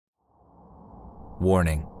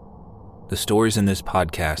Warning: the stories in this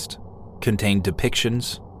podcast contain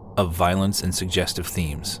depictions of violence and suggestive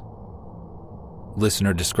themes.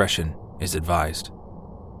 Listener discretion is advised.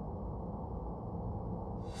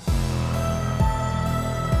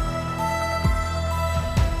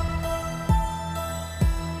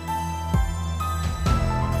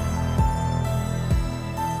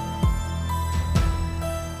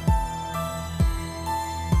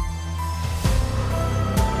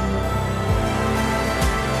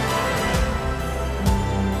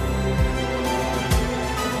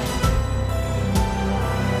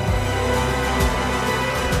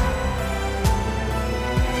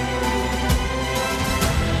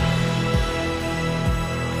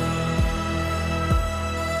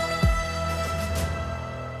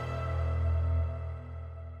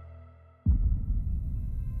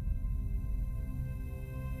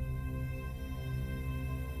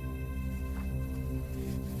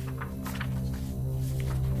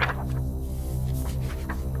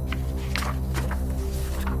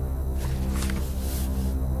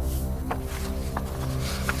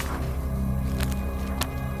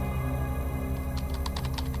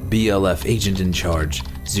 BLF Agent in Charge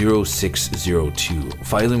 0602,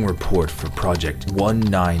 filing report for Project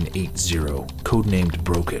 1980, codenamed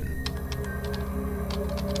Broken.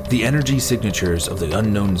 The energy signatures of the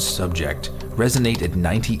unknown subject resonate at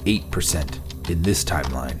 98% in this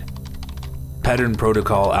timeline. Pattern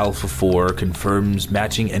Protocol Alpha 4 confirms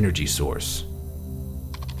matching energy source.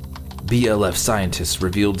 BLF scientists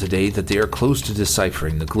revealed today that they are close to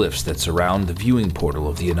deciphering the glyphs that surround the viewing portal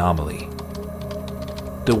of the anomaly.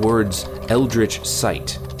 The words Eldritch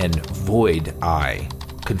Sight and Void Eye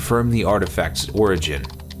confirm the artifact's origin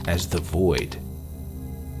as the Void.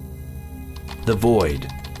 The Void,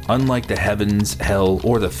 unlike the heavens, hell,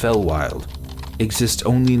 or the Feywild, exists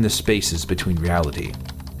only in the spaces between reality.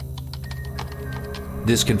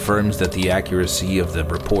 This confirms that the accuracy of the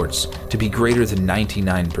reports to be greater than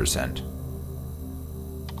 99%.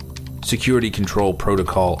 Security Control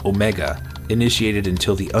Protocol Omega initiated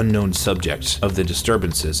until the unknown subject of the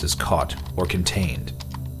disturbances is caught or contained.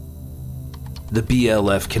 The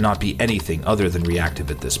BLF cannot be anything other than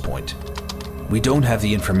reactive at this point. We don't have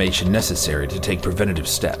the information necessary to take preventative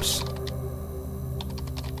steps.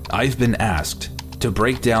 I've been asked to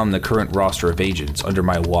break down the current roster of agents under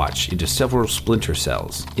my watch into several splinter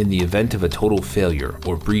cells in the event of a total failure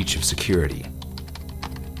or breach of security.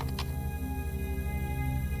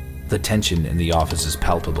 The tension in the office is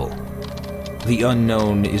palpable. The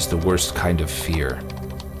unknown is the worst kind of fear.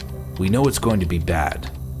 We know it's going to be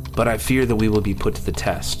bad, but I fear that we will be put to the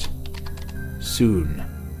test. Soon.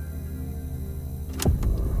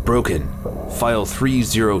 Broken. File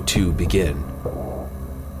 302 begin.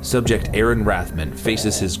 Subject Aaron Rathman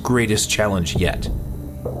faces his greatest challenge yet.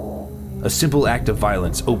 A simple act of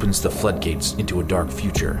violence opens the floodgates into a dark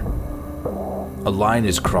future. A line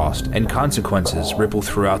is crossed and consequences ripple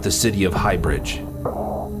throughout the city of Highbridge.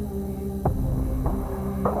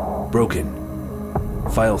 Broken.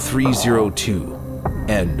 File 302.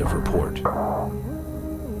 End of report.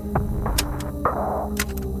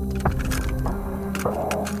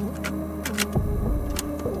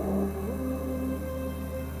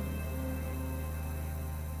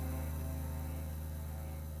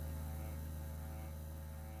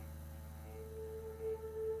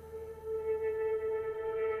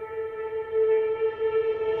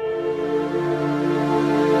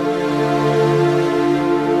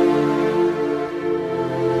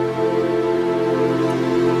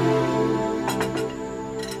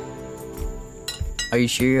 Are you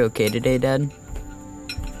sure you're okay today, Dad?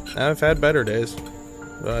 I've had better days,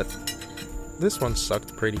 but this one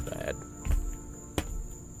sucked pretty bad.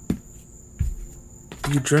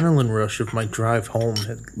 The adrenaline rush of my drive home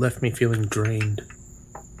had left me feeling drained.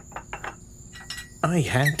 I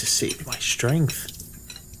had to save my strength.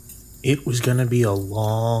 It was gonna be a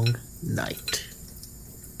long night.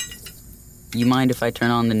 You mind if I turn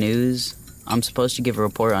on the news? I'm supposed to give a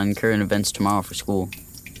report on current events tomorrow for school.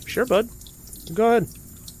 Sure, bud. Go ahead.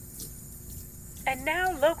 And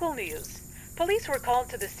now, local news. Police were called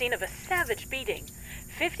to the scene of a savage beating.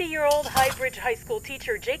 50-year-old Highbridge High School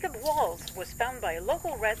teacher Jacob Walls was found by a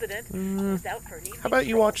local resident who was out for an evening How about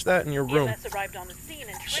you stroll. watch that in your room? EMS arrived on the scene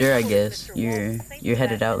and Sure, I transported guess. Mr. Walls to You're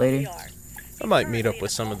headed out later? I might meet up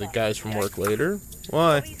with some of the guys from work later.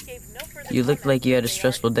 Why? You looked like you had a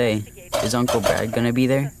stressful day. Is Uncle Brad gonna be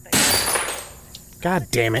there? God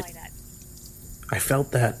damn it. I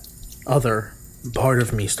felt that other part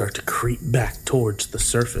of me start to creep back towards the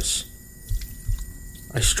surface.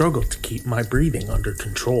 I struggled to keep my breathing under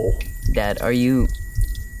control. Dad, are you...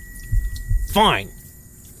 Fine.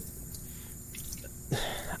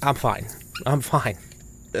 I'm fine.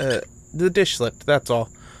 The dish slipped, that's all.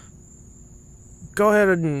 Go ahead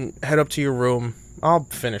and head up to your room. I'll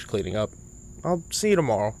finish cleaning up. I'll see you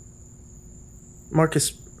tomorrow.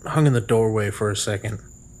 Marcus hung in the doorway for a second.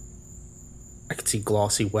 I could see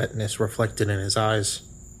glossy wetness reflected in his eyes.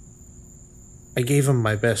 I gave him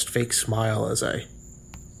my best fake smile as I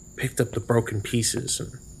picked up the broken pieces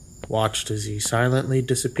and watched as he silently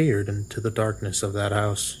disappeared into the darkness of that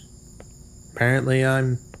house. Apparently,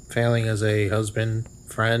 I'm failing as a husband,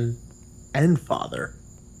 friend, and father.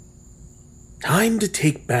 Time to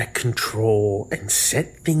take back control and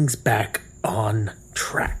set things back on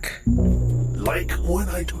track. Like when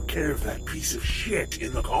I took care of that piece of shit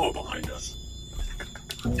in the car behind us.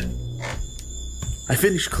 I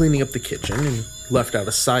finished cleaning up the kitchen and left out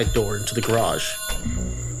a side door into the garage.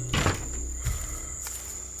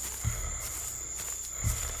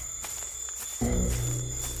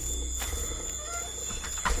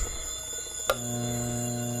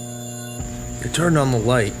 I turned on the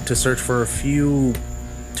light to search for a few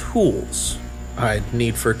tools I'd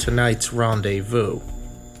need for tonight's rendezvous.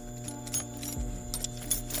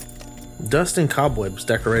 Dust and cobwebs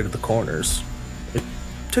decorated the corners. It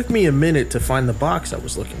took me a minute to find the box I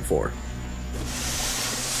was looking for.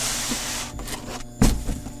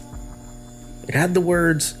 It had the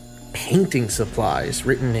words painting supplies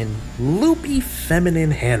written in loopy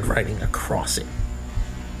feminine handwriting across it.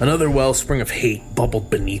 Another wellspring of hate bubbled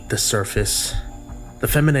beneath the surface. The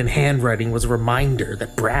feminine handwriting was a reminder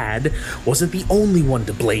that Brad wasn't the only one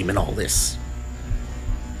to blame in all this.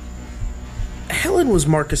 Helen was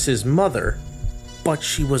Marcus's mother, but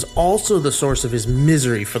she was also the source of his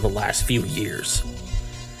misery for the last few years.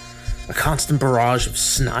 A constant barrage of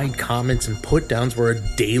snide comments and put-downs were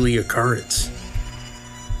a daily occurrence.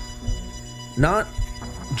 Not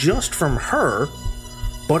just from her,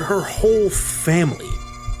 but her whole family.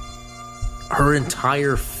 Her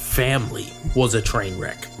entire family was a train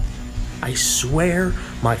wreck. I swear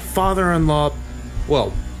my father-in-law,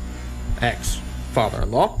 well,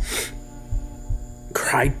 ex-father-in-law,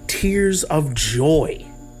 cried tears of joy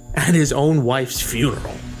at his own wife's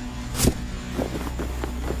funeral.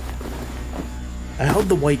 I held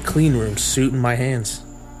the white cleanroom suit in my hands.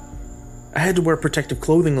 I had to wear protective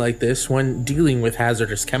clothing like this when dealing with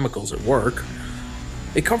hazardous chemicals at work.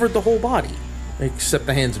 It covered the whole body, except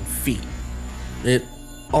the hands and feet. It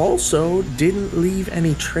also didn't leave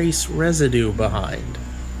any trace residue behind.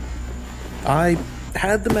 I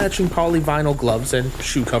had the matching polyvinyl gloves and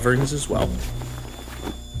shoe coverings as well.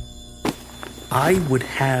 I would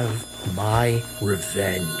have my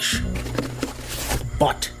revenge.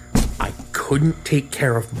 But I couldn't take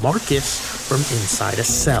care of Marcus from inside a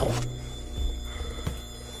cell.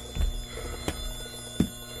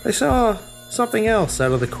 I saw something else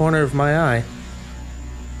out of the corner of my eye.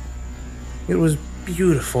 It was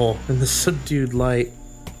beautiful in the subdued light.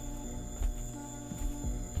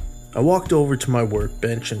 I walked over to my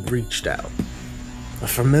workbench and reached out. A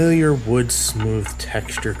familiar wood-smooth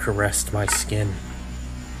texture caressed my skin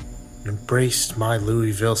and embraced my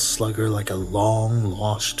Louisville slugger like a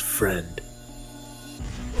long-lost friend.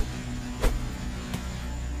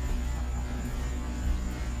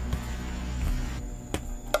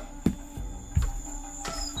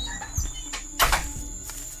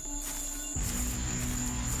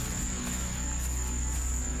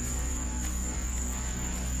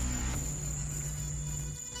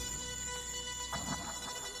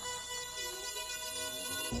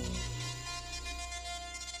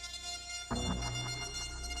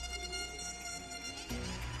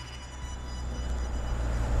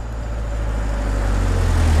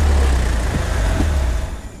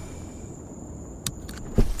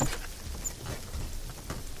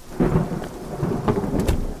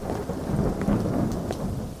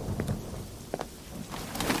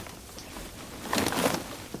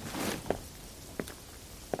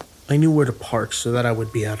 I knew where to park so that I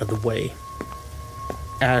would be out of the way.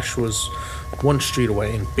 Ash was one street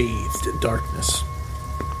away and bathed in darkness.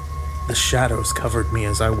 The shadows covered me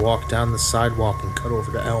as I walked down the sidewalk and cut over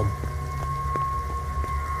to Elm.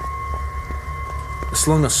 I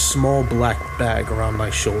slung a small black bag around my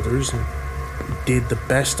shoulders and did the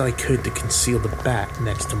best I could to conceal the bat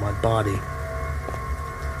next to my body.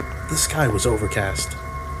 The sky was overcast.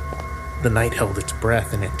 The night held its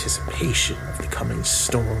breath in anticipation of the coming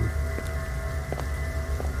storm.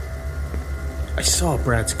 I saw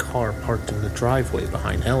Brad's car parked in the driveway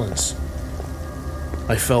behind Helen's.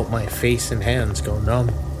 I felt my face and hands go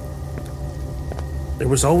numb. There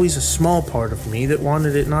was always a small part of me that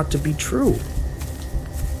wanted it not to be true.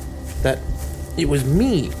 That it was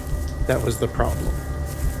me that was the problem.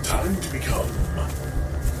 Time to become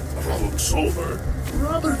problem solver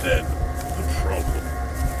rather than the problem.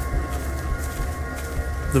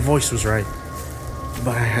 The voice was right,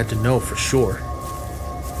 but I had to know for sure.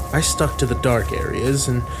 I stuck to the dark areas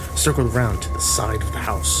and circled around to the side of the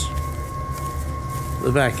house.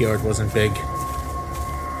 The backyard wasn't big.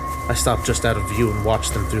 I stopped just out of view and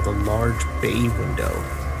watched them through the large bay window.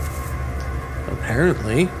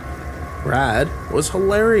 Apparently, Brad was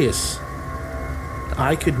hilarious.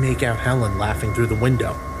 I could make out Helen laughing through the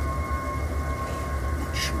window.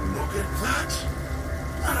 Would you look at that?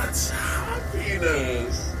 That's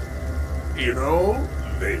happiness. You know,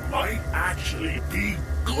 they might actually be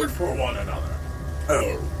good for one another.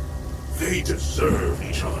 Oh, they deserve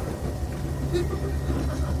each other.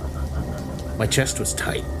 My chest was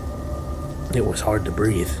tight. It was hard to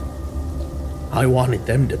breathe. I wanted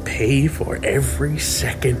them to pay for every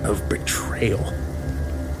second of betrayal.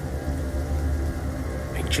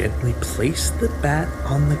 I gently placed the bat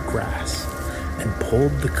on the grass and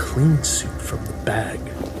pulled the clean suit from the bag.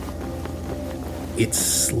 It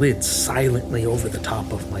slid silently over the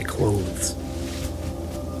top of my clothes.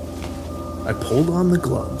 I pulled on the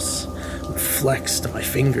gloves and flexed my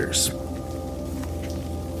fingers.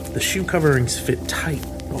 The shoe coverings fit tight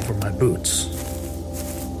over my boots.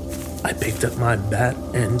 I picked up my bat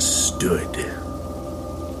and stood.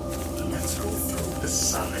 Let's go through the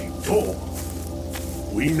side door.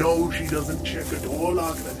 We know she doesn't check a door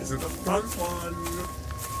lock that isn't the front one.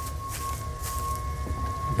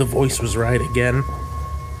 The voice was right again.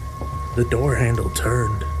 The door handle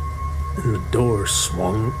turned, and the door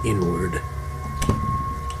swung inward.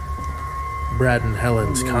 Brad and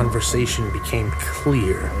Helen's conversation became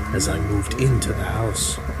clear as I moved into the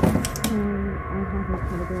house.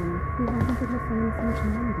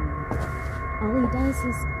 All he does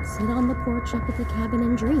is sit on the porch up at the cabin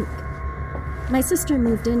and drink. My sister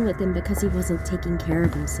moved in with him because he wasn't taking care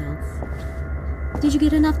of himself. Did you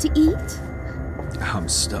get enough to eat? I'm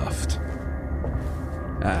stuffed.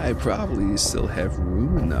 I probably still have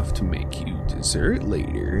room enough to make you dessert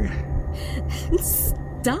later.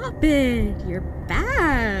 Stop it! You're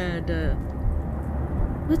bad.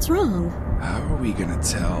 What's wrong? How are we gonna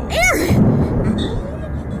tell? Aaron!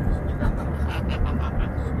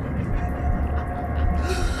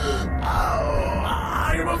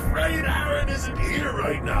 I'm afraid Aaron isn't here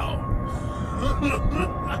right now.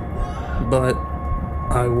 But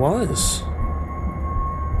I was.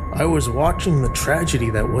 I was watching the tragedy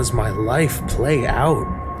that was my life play out.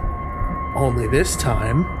 Only this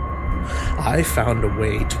time, I found a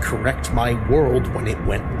way to correct my world when it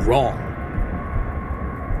went wrong.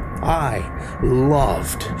 I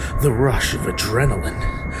loved the rush of adrenaline.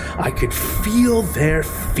 I could feel their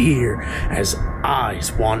fear as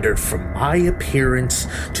eyes wandered from my appearance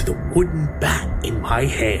to the wooden bat in my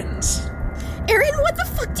hands. Aaron, what the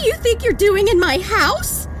fuck do you think you're doing in my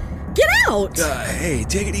house? Get out! Hey,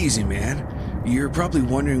 take it easy, man. You're probably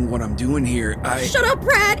wondering what I'm doing here. Shut up,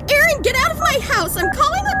 Brad! Aaron, get out of my house! I'm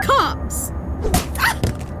calling the cops!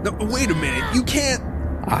 No, wait a minute. You can't...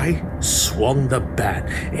 I swung the bat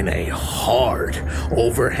in a hard,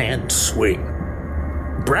 overhand swing.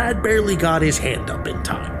 Brad barely got his hand up in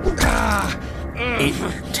time. It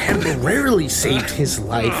temporarily saved his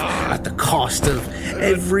life at the cost of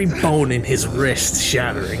every bone in his wrist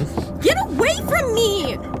shattering. Get away from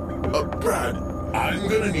me! Brad, I'm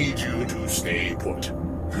gonna need you to stay put.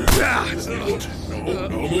 Stay put. No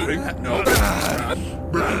moving. No.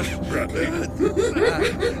 Brad.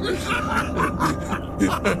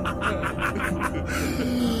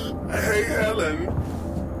 Hey, Helen.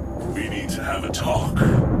 We need to have a talk.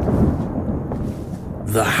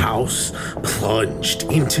 The house plunged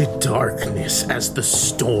into darkness as the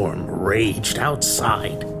storm raged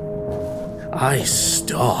outside. I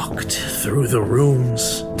stalked through the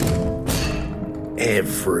rooms.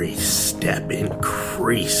 Every step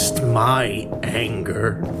increased my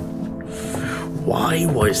anger. Why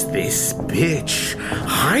was this bitch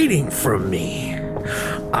hiding from me?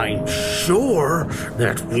 I'm sure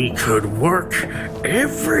that we could work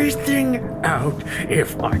everything out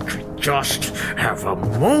if I could just have a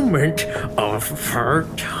moment of her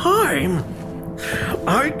time.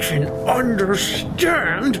 I can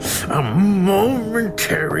understand a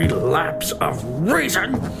momentary lapse of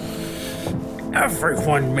reason.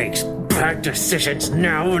 Everyone makes bad decisions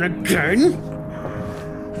now and again.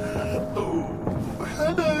 Oh,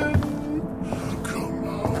 Helen. Come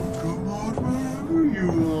out, wherever you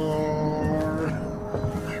are.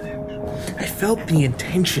 I felt the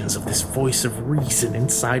intentions of this voice of reason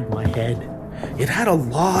inside my head. It had a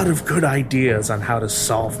lot of good ideas on how to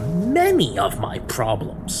solve many of my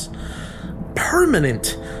problems.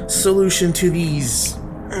 Permanent solution to these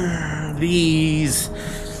these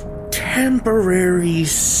temporary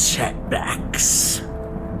setbacks.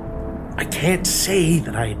 I can't say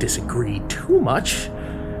that I disagree too much.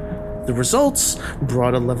 The results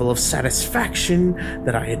brought a level of satisfaction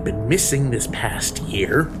that I had been missing this past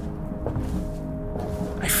year.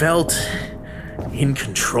 I felt in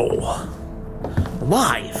control.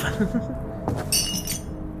 Alive.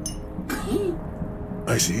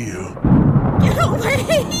 I see you. Get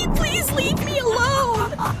away! Please leave me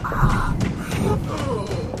alone!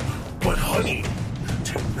 But honey,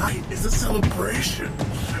 tonight is a celebration.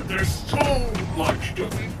 There's so much to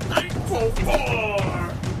be thankful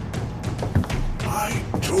for. I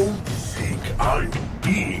don't think I'm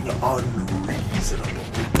being unreasonable.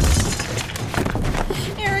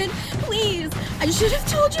 Aaron, please! I should have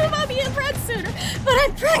told you about me and Brad sooner, but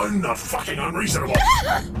I'm pregnant. I'm not fucking unreasonable.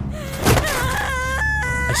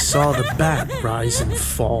 I saw the bat rise and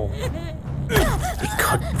fall. It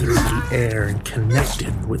cut through the air and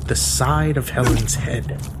connected with the side of Helen's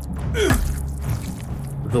head.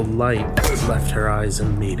 The light left her eyes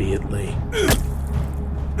immediately.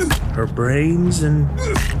 Her brains and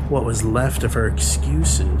what was left of her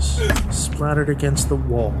excuses splattered against the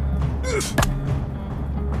wall.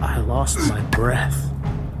 I lost my breath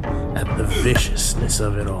at the viciousness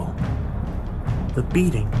of it all. The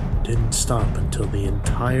beating didn't stop until the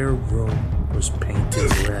entire room was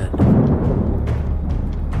painted red.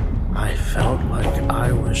 I felt like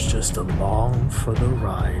I was just along for the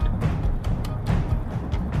ride.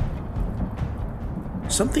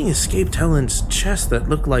 Something escaped Helen's chest that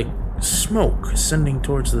looked like smoke ascending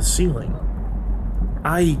towards the ceiling.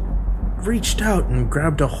 I reached out and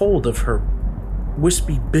grabbed a hold of her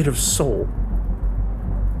wispy bit of soul.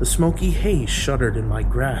 The smoky haze shuddered in my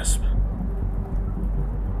grasp.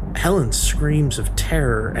 Helen's screams of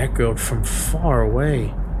terror echoed from far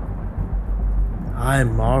away. I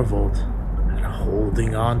marveled at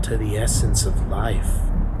holding on to the essence of life.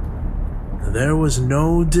 There was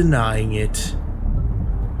no denying it.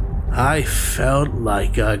 I felt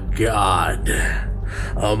like a god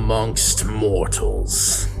amongst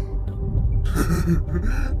mortals.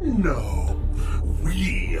 No,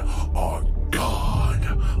 we are God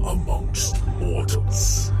amongst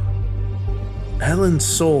mortals. Helen's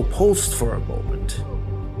soul pulsed for a moment,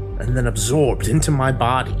 and then absorbed into my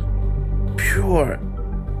body. Pure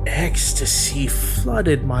ecstasy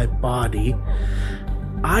flooded my body.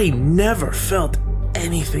 I never felt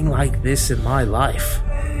anything like this in my life.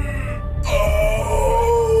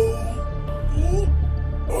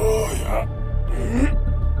 Oh yeah.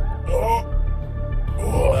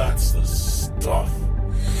 Oh, that's the stuff.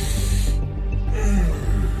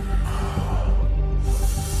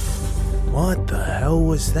 What the hell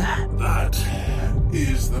was that? That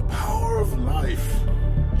is the power of life.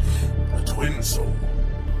 A twin soul.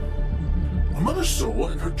 A mother's soul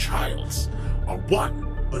and her child's are one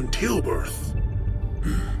until birth.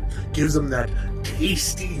 Gives them that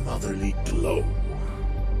tasty motherly glow.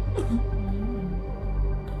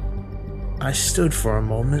 I stood for a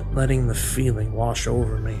moment, letting the feeling wash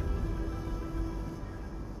over me.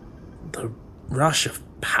 The rush of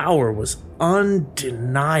power was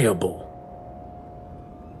undeniable.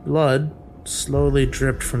 Blood slowly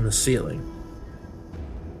dripped from the ceiling.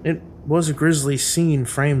 It was a grisly scene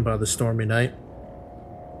framed by the stormy night.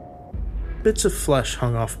 Bits of flesh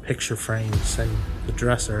hung off picture frames and the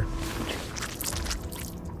dresser.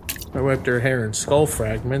 I wiped her hair and skull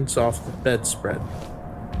fragments off the bedspread.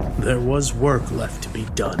 There was work left to be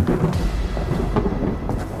done.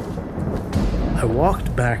 I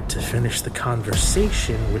walked back to finish the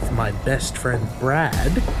conversation with my best friend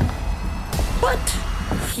Brad, but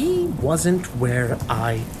he wasn't where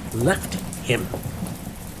I left him.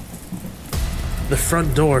 The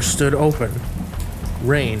front door stood open.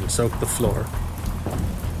 Rain soaked the floor.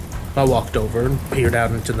 I walked over and peered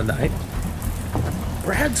out into the night.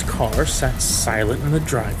 Brad's car sat silent in the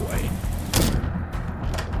driveway.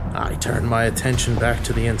 I turned my attention back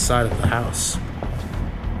to the inside of the house.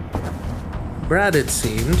 Brad, it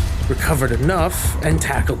seemed, recovered enough and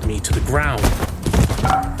tackled me to the ground.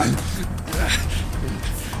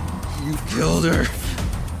 You killed her.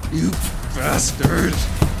 You bastard.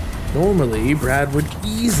 Normally, Brad would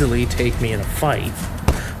easily take me in a fight,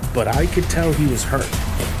 but I could tell he was hurt.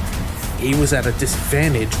 He was at a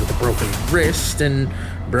disadvantage with a broken wrist and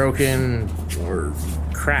broken, or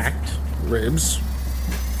cracked, ribs.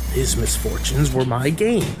 His misfortunes were my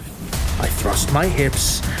gain. I thrust my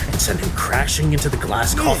hips and sent him crashing into the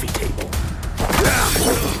glass coffee table.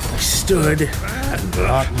 I stood and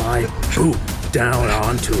brought my boot down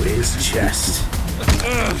onto his chest.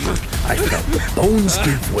 I felt the bones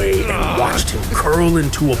give way and watched him curl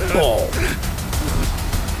into a ball.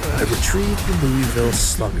 I retrieved the Louisville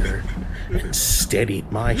Slugger and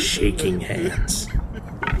steadied my shaking hands.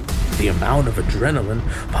 The amount of adrenaline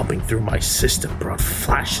pumping through my system brought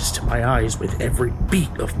flashes to my eyes with every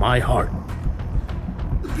beat of my heart.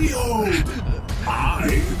 Behold,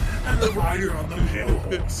 I am the rider on the pale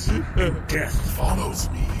horse, and death follows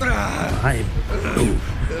me. My boot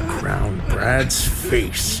ground Brad's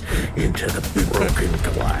face into the broken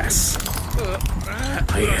glass.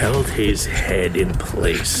 I held his head in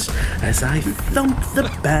place as I thumped the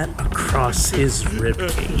bat across his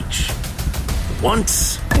ribcage.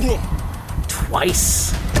 Once,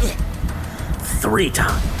 twice, 3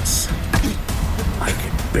 times. I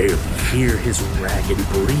could barely hear his ragged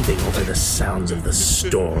breathing over the sounds of the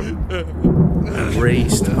storm. I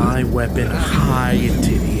raised my weapon high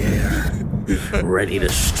into the air, ready to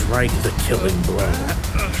strike the killing blow.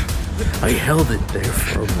 I held it there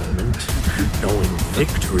for a moment, knowing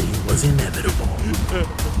victory was inevitable.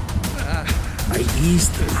 I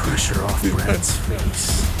eased the pressure off Brad's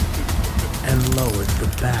face and lowered the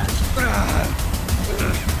bat.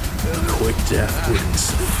 A quick death wouldn't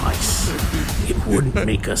suffice. It wouldn't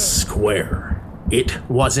make us square. It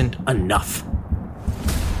wasn't enough.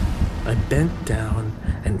 I bent down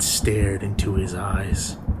and stared into his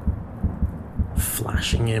eyes.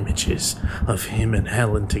 Flashing images of him and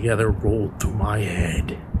Helen together rolled through my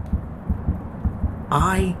head.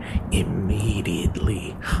 I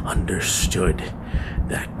immediately understood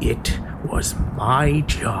that it was my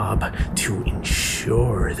job to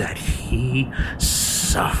ensure that he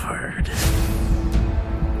suffered.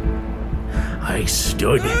 I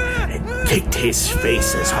stood and kicked his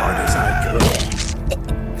face as hard as I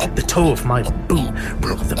could. The toe of my boot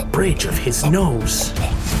broke the bridge of his nose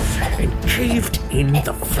and caved in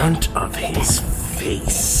the front of his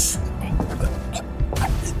face.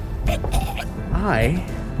 I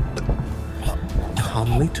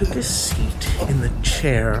calmly took a seat in the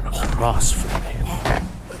chair across from him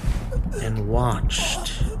and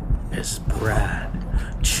watched as Brad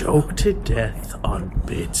choked to death on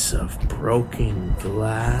bits of broken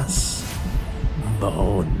glass,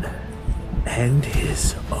 bone, and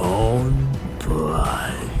his own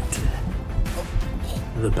blood.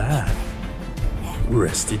 The bat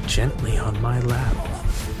rested gently on my lap.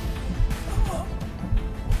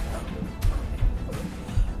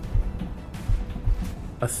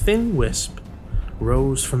 A thin wisp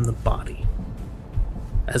rose from the body.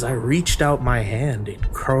 As I reached out my hand,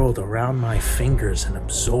 it curled around my fingers and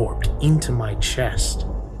absorbed into my chest.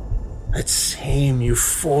 That same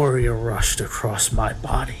euphoria rushed across my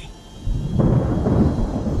body.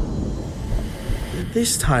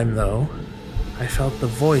 This time, though, I felt the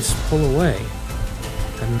voice pull away,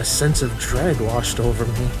 and a sense of dread washed over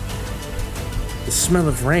me. The smell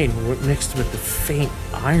of rain mixed with the faint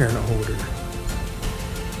iron odor.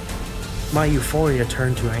 My euphoria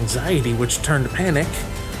turned to anxiety, which turned to panic.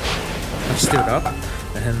 I stood up,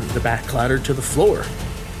 and the bat clattered to the floor.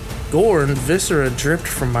 Gore and viscera dripped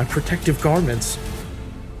from my protective garments.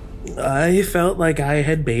 I felt like I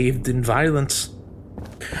had bathed in violence.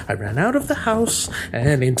 I ran out of the house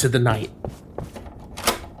and into the night.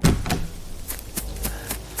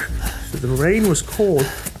 The rain was cold,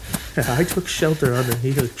 and I took shelter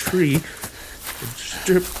underneath a tree and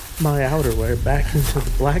stripped my outerwear back into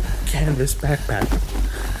the black canvas backpack.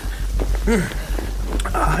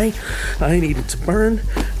 I needed to burn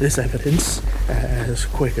this evidence as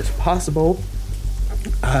quick as possible.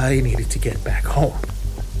 I needed to get back home.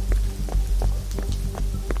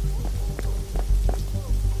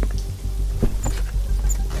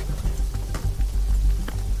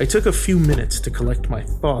 I took a few minutes to collect my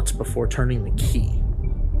thoughts before turning the key.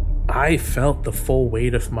 I felt the full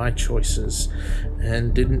weight of my choices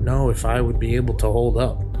and didn't know if I would be able to hold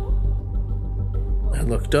up. I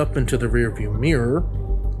looked up into the rearview mirror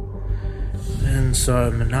and saw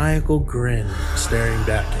a maniacal grin staring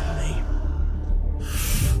back at me.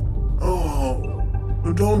 Oh,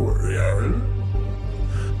 don't worry, Aaron.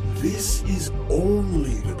 This is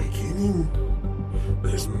only the beginning.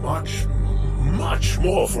 There's much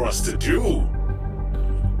more for us to do.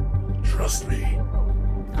 Trust me.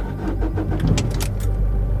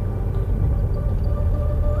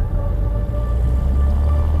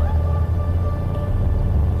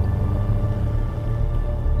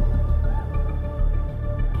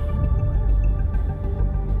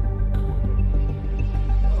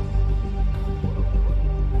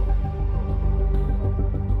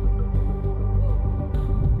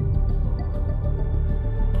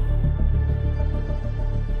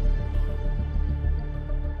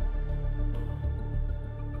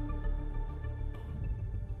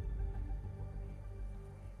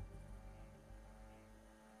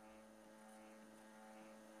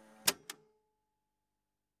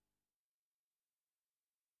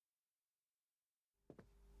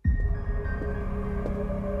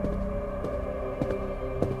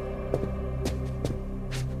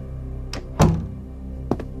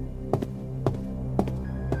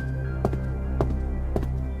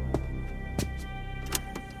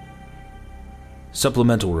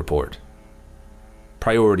 Supplemental report.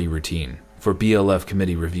 Priority routine for BLF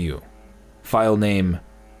committee review. File name,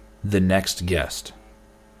 The Next Guest.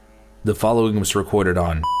 The following was recorded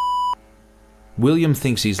on. William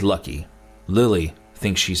thinks he's lucky. Lily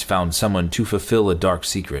thinks she's found someone to fulfill a dark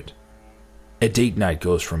secret. A date night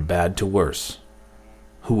goes from bad to worse.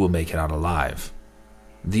 Who will make it out alive?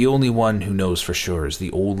 The only one who knows for sure is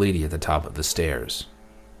the old lady at the top of the stairs.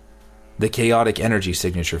 The chaotic energy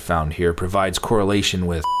signature found here provides correlation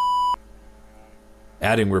with.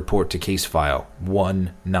 Adding report to case file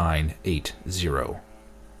 1980.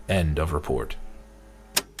 End of report.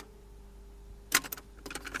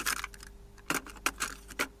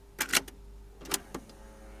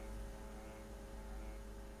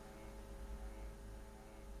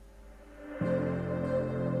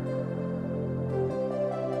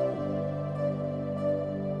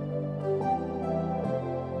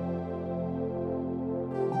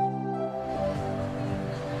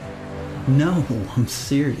 No, I'm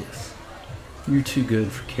serious. You're too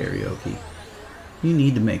good for karaoke. You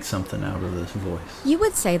need to make something out of this voice. You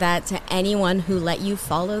would say that to anyone who let you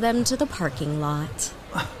follow them to the parking lot.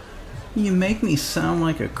 You make me sound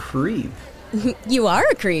like a creep. You are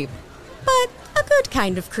a creep, but a good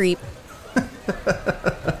kind of creep.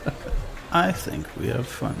 I think we have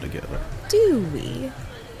fun together. Do we?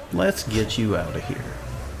 Let's get you out of here.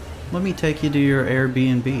 Let me take you to your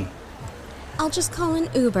Airbnb. I'll just call an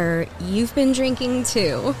Uber. You've been drinking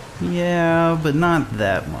too. Yeah, but not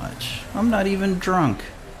that much. I'm not even drunk.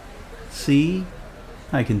 See?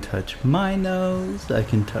 I can touch my nose. I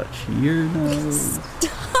can touch your nose.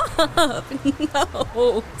 Stop! No,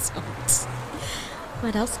 don't.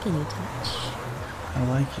 What else can you touch? I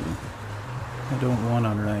like you. I don't want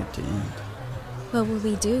our night to end. What will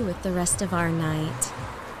we do with the rest of our night?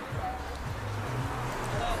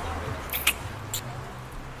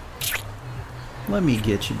 Let me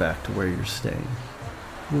get you back to where you're staying.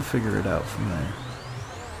 We'll figure it out from there.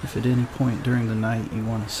 If at any point during the night you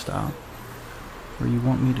want to stop, or you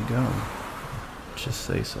want me to go, just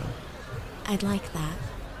say so. I'd like that.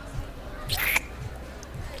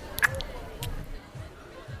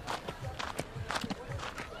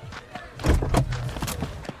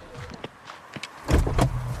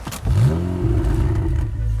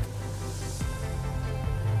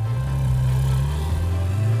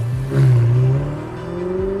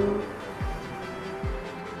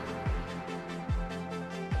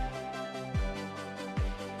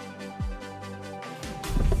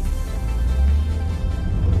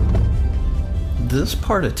 This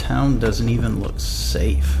part of town doesn't even look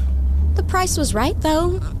safe. The price was right,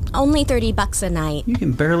 though. Only $30 a night. You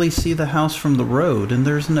can barely see the house from the road, and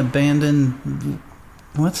there's an abandoned...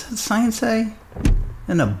 What's that sign say?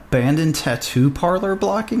 An abandoned tattoo parlor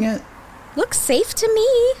blocking it? Looks safe to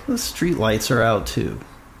me. The street lights are out, too.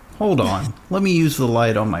 Hold on. Let me use the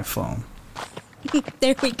light on my phone.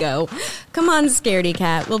 There we go. Come on, scaredy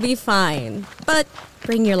cat. We'll be fine. But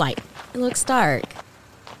bring your light. It looks dark.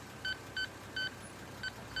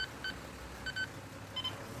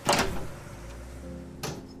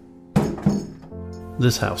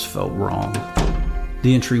 This house felt wrong.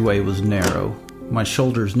 The entryway was narrow. My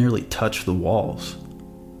shoulders nearly touched the walls.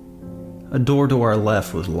 A door to our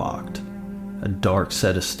left was locked. A dark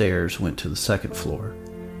set of stairs went to the second floor,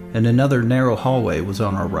 and another narrow hallway was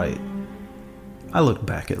on our right. I looked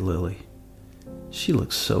back at Lily. She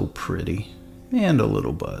looked so pretty, and a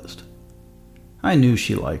little buzzed. I knew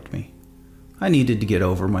she liked me. I needed to get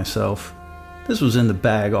over myself. This was in the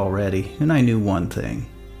bag already, and I knew one thing.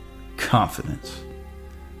 Confidence.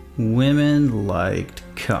 Women liked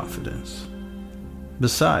confidence.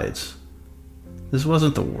 Besides, this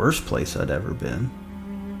wasn't the worst place I'd ever been.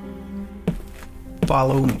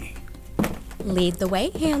 Follow me. Lead the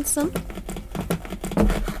way, handsome.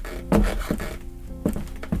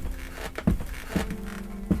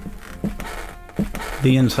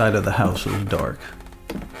 The inside of the house was dark.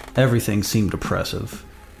 Everything seemed oppressive,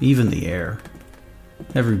 even the air.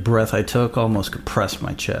 Every breath I took almost compressed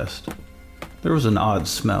my chest. There was an odd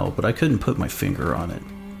smell, but I couldn't put my finger on it.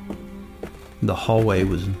 The hallway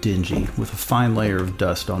was dingy, with a fine layer of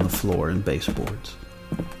dust on the floor and baseboards.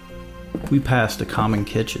 We passed a common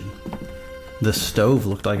kitchen. The stove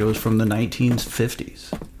looked like it was from the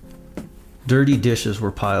 1950s. Dirty dishes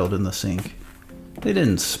were piled in the sink. They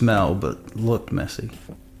didn't smell, but looked messy.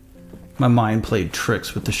 My mind played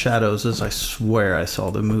tricks with the shadows as I swear I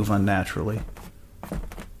saw them move unnaturally.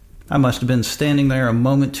 I must have been standing there a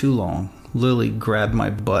moment too long. Lily grabbed my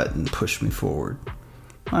butt and pushed me forward.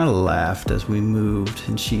 I laughed as we moved,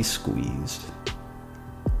 and she squeezed.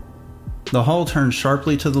 The hall turned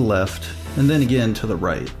sharply to the left, and then again to the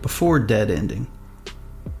right, before dead-ending.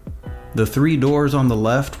 The 3 doors on the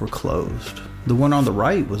left were closed. The one on the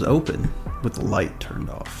right was open, with the light turned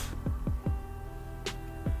off.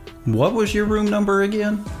 What was your room number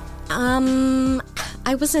again?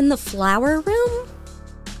 I was in the flower room?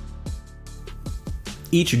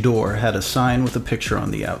 Each door had a sign with a picture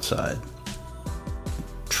on the outside.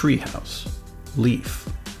 Treehouse, leaf,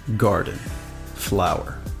 garden,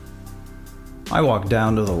 flower. I walked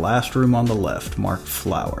down to the last room on the left marked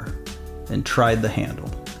flower and tried the handle.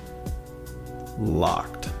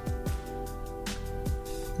 Locked.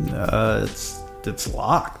 It's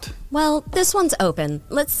locked. Well, this one's open.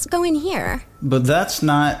 Let's go in here. But that's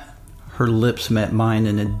not... Her lips met mine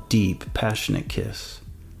in a deep, passionate kiss.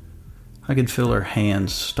 I could feel her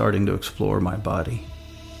hands starting to explore my body.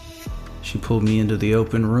 She pulled me into the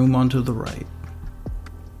open room onto the right.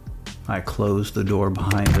 I closed the door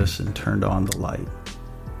behind us and turned on the light.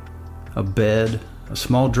 A bed, a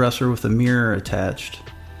small dresser with a mirror attached,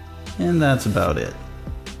 and that's about it.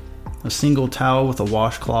 A single towel with a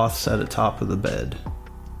washcloth sat atop of the bed.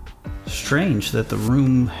 Strange that the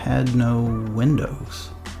room had no windows.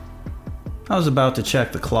 I was about to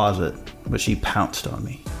check the closet, but she pounced on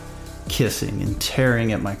me, kissing and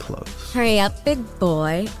tearing at my clothes. Hurry up, big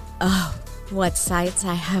boy. Oh, what sights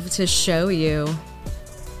I have to show you.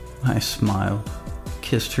 I smiled,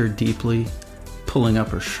 kissed her deeply, pulling up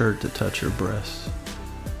her shirt to touch her breasts.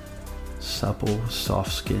 Supple,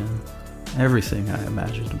 soft skin, everything I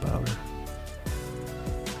imagined about her.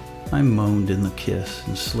 I moaned in the kiss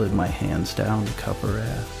and slid my hands down to cup her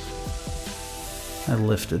ass. I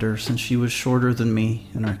lifted her since she was shorter than me,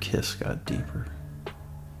 and our kiss got deeper.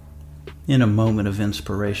 In a moment of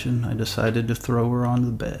inspiration, I decided to throw her on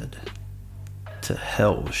the bed. To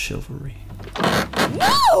hell with chivalry.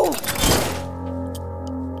 No!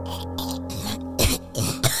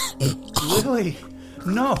 Lily!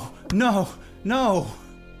 No!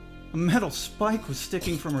 A metal spike was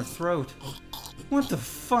sticking from her throat. What the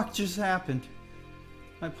fuck just happened?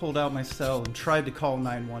 I pulled out my cell and tried to call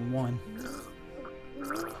 911.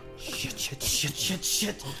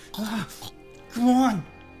 Shit. Come on!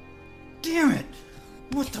 Damn it!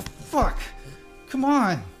 What the fuck? Come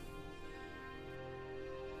on!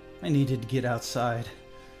 I needed to get outside.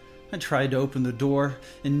 I tried to open the door,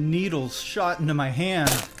 and needles shot into my hand.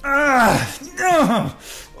 What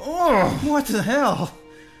the hell?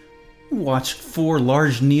 I watched 4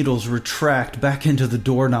 large needles retract back into the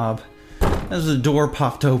doorknob as the door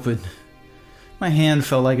popped open. My hand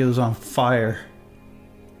felt like it was on fire.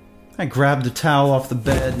 I grabbed the towel off the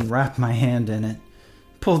bed and wrapped my hand in it.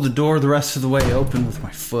 Pulled the door the rest of the way open with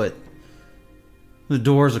my foot. The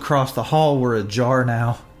doors across the hall were ajar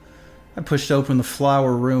now. I pushed open the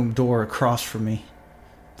flower room door across from me.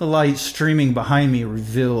 The light streaming behind me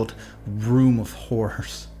revealed a room of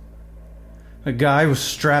horrors. A guy was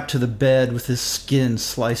strapped to the bed with his skin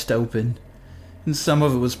sliced open, and some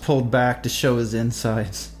of it was pulled back to show his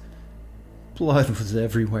insides. Blood was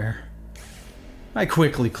everywhere. I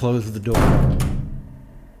quickly closed the door.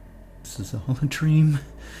 This is all a dream.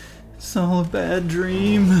 It's all a bad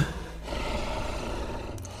dream.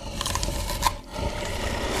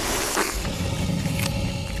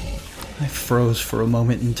 I froze for a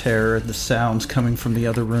moment in terror at the sounds coming from the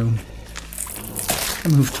other room. I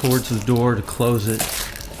moved towards the door to close it.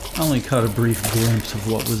 I only caught a brief glimpse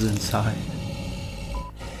of what was inside.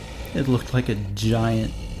 It looked like a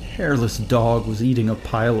giant, hairless dog was eating a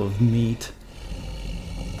pile of meat.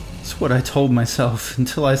 It's what I told myself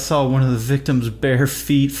until I saw one of the victim's bare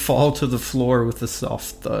feet fall to the floor with a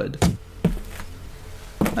soft thud.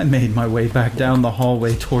 I made my way back down the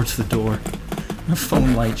hallway towards the door, a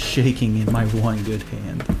phone light shaking in my one good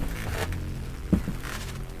hand.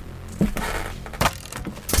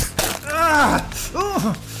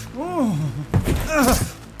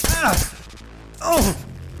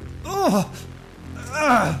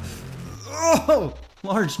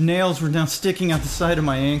 Large nails were now sticking out the side of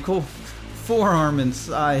my ankle, forearm, and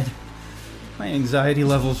side. My anxiety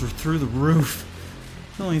levels were through the roof.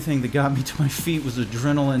 The only thing that got me to my feet was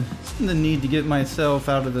adrenaline and the need to get myself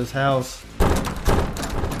out of this house. I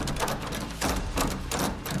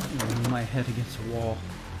leaned my head against a wall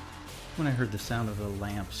when I heard the sound of a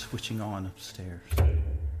lamp switching on upstairs.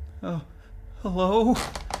 Oh, hello?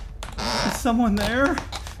 Is someone there?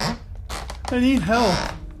 I need help.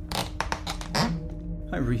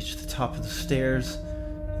 I reached the top of the stairs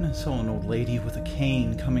and I saw an old lady with a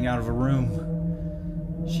cane coming out of a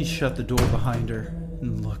room. She shut the door behind her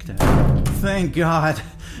and looked at me. Thank God.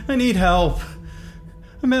 I need help.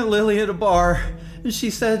 I met Lily at a bar and she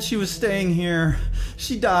said she was staying here.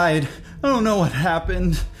 She died. I don't know what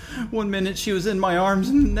happened. One minute she was in my arms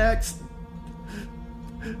and the next...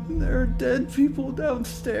 And there are dead people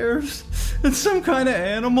downstairs. And some kind of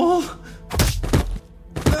animal.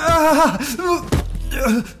 I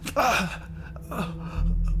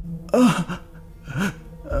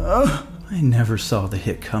never saw the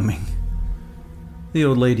hit coming. The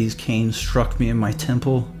old lady's cane struck me in my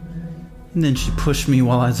temple, and then she pushed me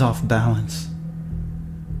while I was off balance.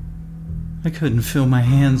 I couldn't feel my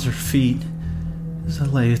hands or feet as I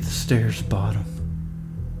lay at the stairs bottom.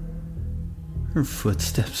 Her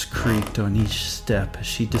footsteps creaked on each step as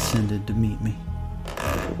she descended to meet me.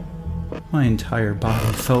 My entire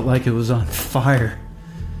body felt like it was on fire.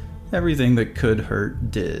 Everything that could hurt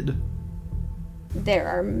did. There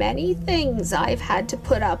are many things I've had to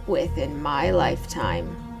put up with in my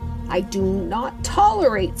lifetime. I do not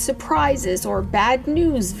tolerate surprises or bad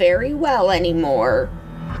news very well anymore.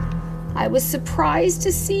 I was surprised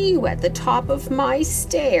to see you at the top of my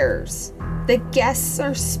stairs. The guests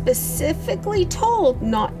are specifically told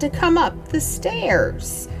not to come up the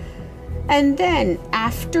stairs. And then,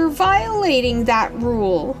 after violating that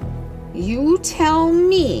rule, you tell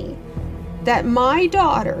me that my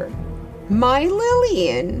daughter, my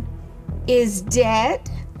Lillian, is dead?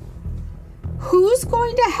 Who's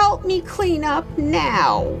going to help me clean up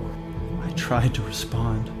now? I tried to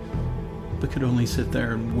respond, but could only sit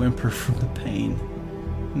there and whimper from the pain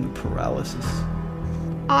and the paralysis.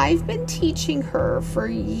 I've been teaching her for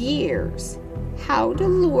years how to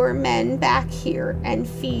lure men back here and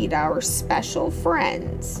feed our special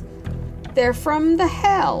friends. They're from the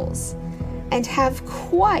hells and have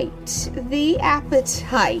quite the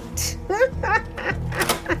appetite.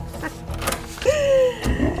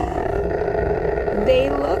 They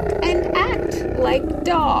look and act like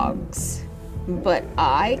dogs, but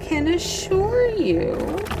I can assure you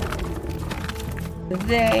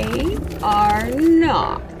they are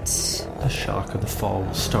not. The shock of the fall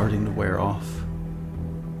was starting to wear off.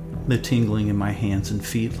 The tingling in my hands and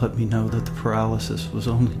feet let me know that the paralysis was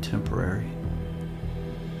only temporary.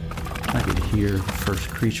 I could hear the first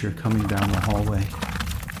creature coming down the hallway.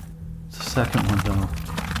 The second one, though,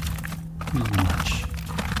 was much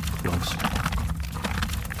closer.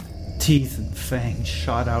 Teeth and fangs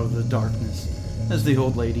shot out of the darkness as the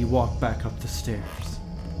old lady walked back up the stairs.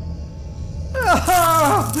 No!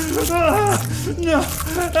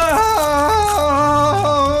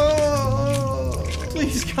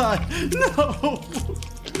 Please, God, no!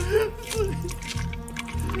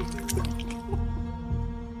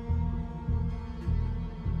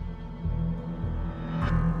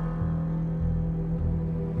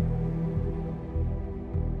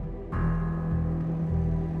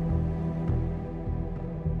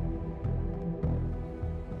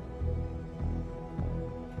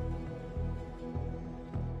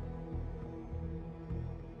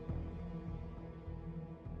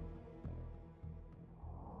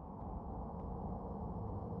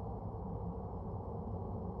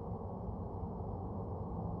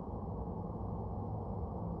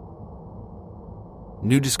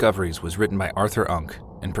 New Discoveries was written by Arthur Unk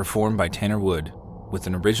and performed by Tanner Wood, with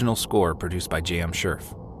an original score produced by J.M.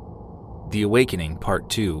 Scherf. The Awakening Part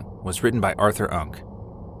 2 was written by Arthur Unk,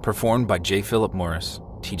 performed by J. Philip Morris,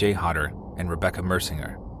 T.J. Hodder, and Rebecca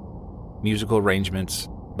Mersinger. Musical arrangements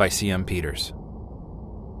by C.M. Peters.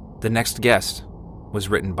 The Next Guest was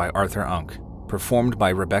written by Arthur Unk, performed by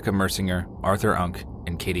Rebecca Mersinger, Arthur Unk,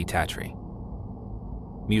 and Katie Tatry.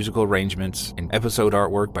 Musical arrangements and episode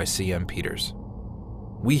artwork by C.M. Peters.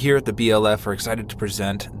 We here at the BLF are excited to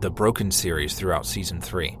present the Broken series throughout Season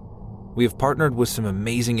 3. We have partnered with some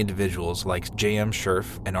amazing individuals like J.M.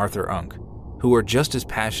 Scherf and Arthur Unk, who are just as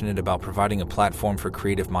passionate about providing a platform for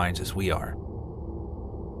creative minds as we are.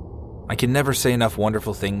 I can never say enough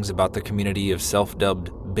wonderful things about the community of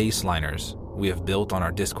self-dubbed baseliners we have built on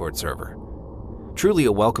our Discord server. Truly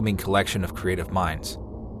a welcoming collection of creative minds.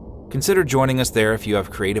 Consider joining us there if you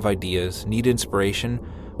have creative ideas, need inspiration,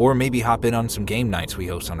 or maybe hop in on some game nights we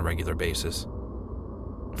host on a regular basis.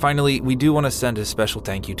 Finally, we do want to send a special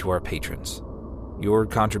thank you to our patrons. Your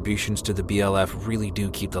contributions to the BLF really do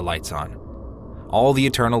keep the lights on. All the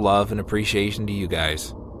eternal love and appreciation to you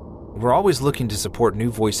guys. We're always looking to support new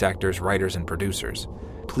voice actors, writers, and producers.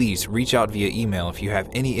 Please reach out via email if you have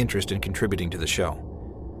any interest in contributing to the show.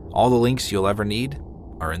 All the links you'll ever need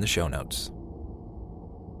are in the show notes.